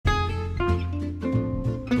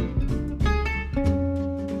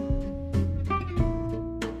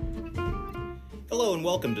and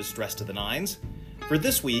welcome to Stress to the Nines. For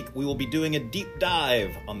this week, we will be doing a deep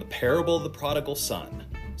dive on the parable of the prodigal son,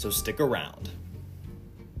 so stick around.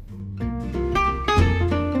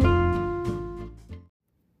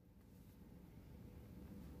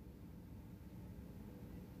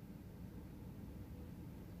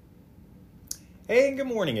 Hey, and good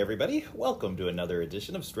morning, everybody. Welcome to another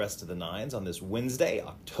edition of Stress to the Nines on this Wednesday,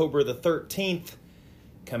 October the 13th,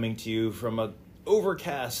 coming to you from an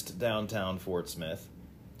overcast downtown Fort Smith.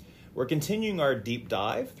 We're continuing our deep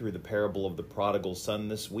dive through the parable of the prodigal son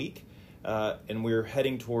this week, and we're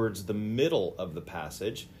heading towards the middle of the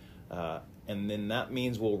passage, and then that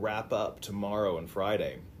means we'll wrap up tomorrow and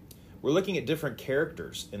Friday. We're looking at different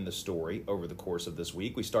characters in the story over the course of this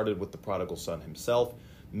week. We started with the prodigal son himself,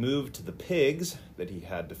 moved to the pigs that he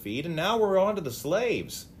had to feed, and now we're on to the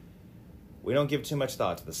slaves. We don't give too much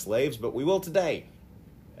thought to the slaves, but we will today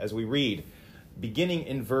as we read, beginning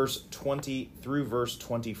in verse 20 through verse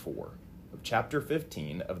 24 of chapter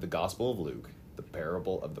 15 of the Gospel of Luke, the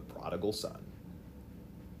parable of the prodigal son.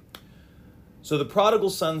 So the prodigal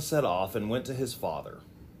son set off and went to his father.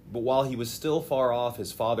 But while he was still far off,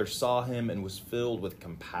 his father saw him and was filled with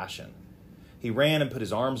compassion. He ran and put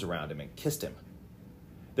his arms around him and kissed him.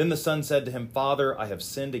 Then the son said to him, "Father, I have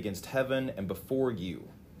sinned against heaven and before you.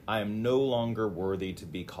 I am no longer worthy to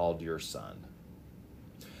be called your son."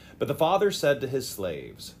 But the father said to his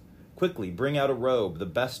slaves, "Quickly bring out a robe, the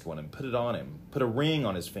best one, and put it on him. Put a ring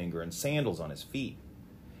on his finger and sandals on his feet.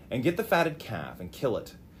 And get the fatted calf and kill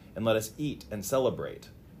it, and let us eat and celebrate.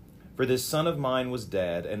 For this son of mine was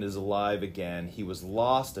dead and is alive again. He was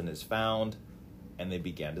lost and is found." And they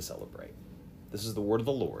began to celebrate. This is the word of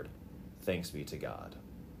the Lord. Thanks be to God.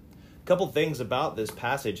 A couple things about this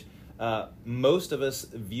passage. Most of us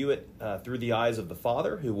view it through the eyes of the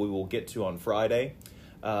Father, who we will get to on Friday,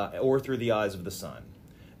 or through the eyes of the Son.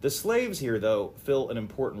 The slaves here, though, fill an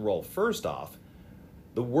important role. First off,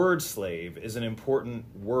 the word slave is an important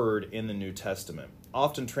word in the New Testament,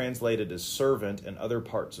 often translated as servant in other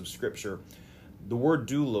parts of Scripture. The word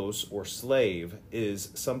doulos, or slave, is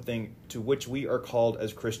something to which we are called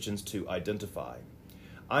as Christians to identify.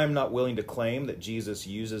 I am not willing to claim that Jesus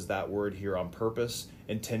uses that word here on purpose,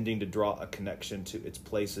 intending to draw a connection to its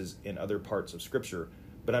places in other parts of Scripture,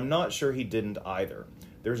 but I'm not sure he didn't either.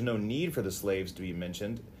 There's no need for the slaves to be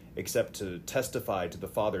mentioned, except to testify to the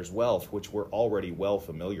Father's wealth, which we're already well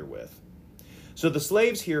familiar with. So the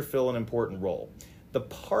slaves here fill an important role. The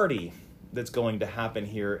party that's going to happen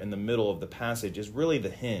here in the middle of the passage is really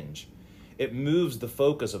the hinge. It moves the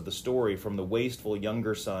focus of the story from the wasteful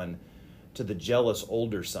younger son to the jealous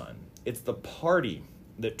older son. It's the party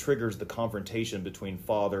that triggers the confrontation between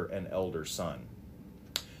father and elder son.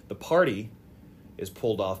 The party is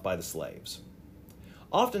pulled off by the slaves.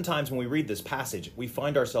 Oftentimes when we read this passage, we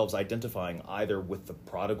find ourselves identifying either with the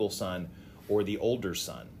prodigal son or the older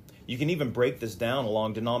son. You can even break this down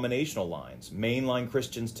along denominational lines. Mainline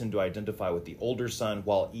Christians tend to identify with the older son,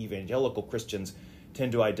 while evangelical Christians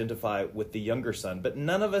tend to identify with the younger son, but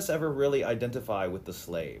none of us ever really identify with the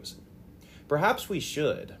slaves. Perhaps we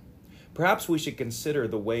should. Perhaps we should consider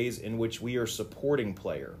the ways in which we are supporting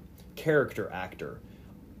player, character actor,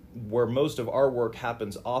 where most of our work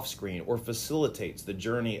happens off-screen or facilitates the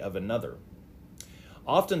journey of another.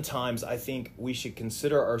 Oftentimes, I think we should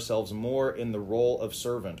consider ourselves more in the role of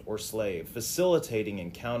servant or slave, facilitating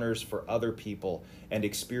encounters for other people and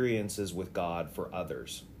experiences with God for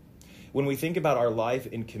others. When we think about our life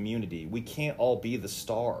in community, we can't all be the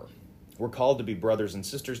star. We're called to be brothers and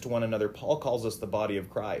sisters to one another. Paul calls us the body of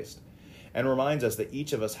Christ and reminds us that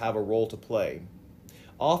each of us have a role to play.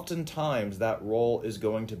 Oftentimes, that role is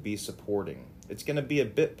going to be supporting. It's going to be a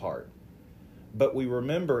bit part. But we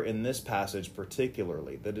remember in this passage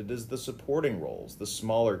particularly that it is the supporting roles, the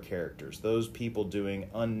smaller characters, those people doing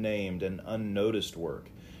unnamed and unnoticed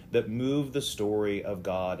work that move the story of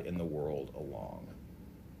God in the world along.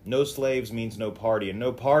 No slaves means no party, and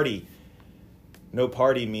no party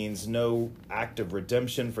means no act of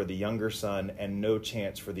redemption for the younger son and no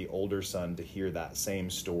chance for the older son to hear that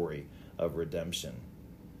same story of redemption.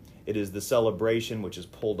 It is the celebration which is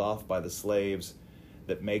pulled off by the slaves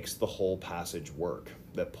that makes the whole passage work,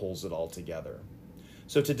 that pulls it all together.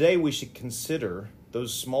 So today we should consider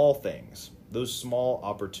those small things, those small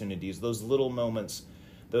opportunities, those little moments,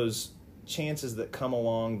 those chances that come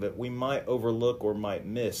along that we might overlook or might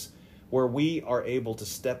miss, where we are able to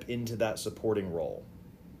step into that supporting role.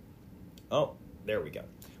 Oh, there we go.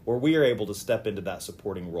 Where we are able to step into that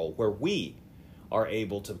supporting role, where we are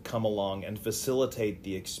able to come along and facilitate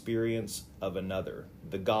the experience of another,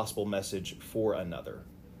 the gospel message for another,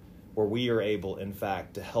 where we are able, in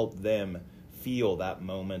fact, to help them feel that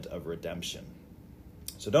moment of redemption.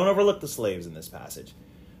 So don't overlook the slaves in this passage,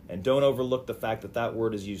 and don't overlook the fact that that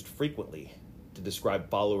word is used frequently to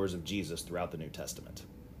describe followers of Jesus throughout the New Testament.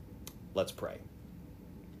 Let's pray.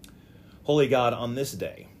 Holy God, on this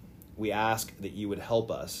day, we ask that you would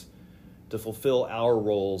help us to fulfill our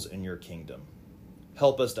roles in your kingdom.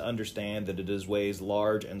 Help us to understand that it is ways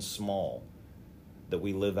large and small that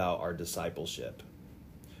we live out our discipleship.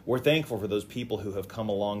 We're thankful for those people who have come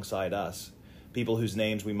alongside us, people whose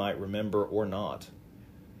names we might remember or not,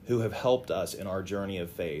 who have helped us in our journey of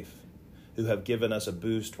faith, who have given us a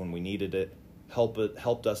boost when we needed it,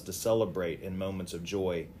 helped us to celebrate in moments of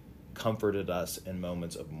joy, comforted us in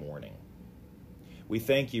moments of mourning. We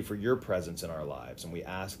thank you for your presence in our lives, and we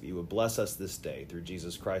ask that you would bless us this day through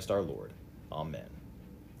Jesus Christ our Lord. Amen.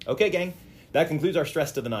 Okay, gang, that concludes our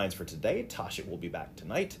Stress to the Nines for today. Tasha will be back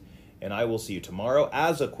tonight, and I will see you tomorrow.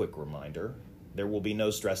 As a quick reminder, there will be no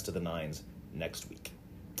Stress to the Nines next week.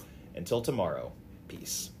 Until tomorrow,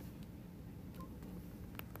 peace.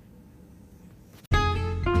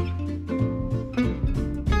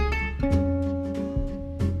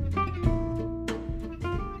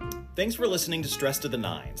 Thanks for listening to Stress to the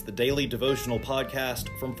Nines, the daily devotional podcast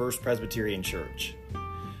from First Presbyterian Church.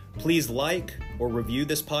 Please like or review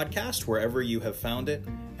this podcast wherever you have found it,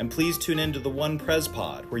 and please tune into the One Pres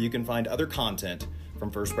Pod, where you can find other content from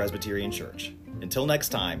First Presbyterian Church. Until next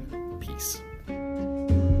time, peace.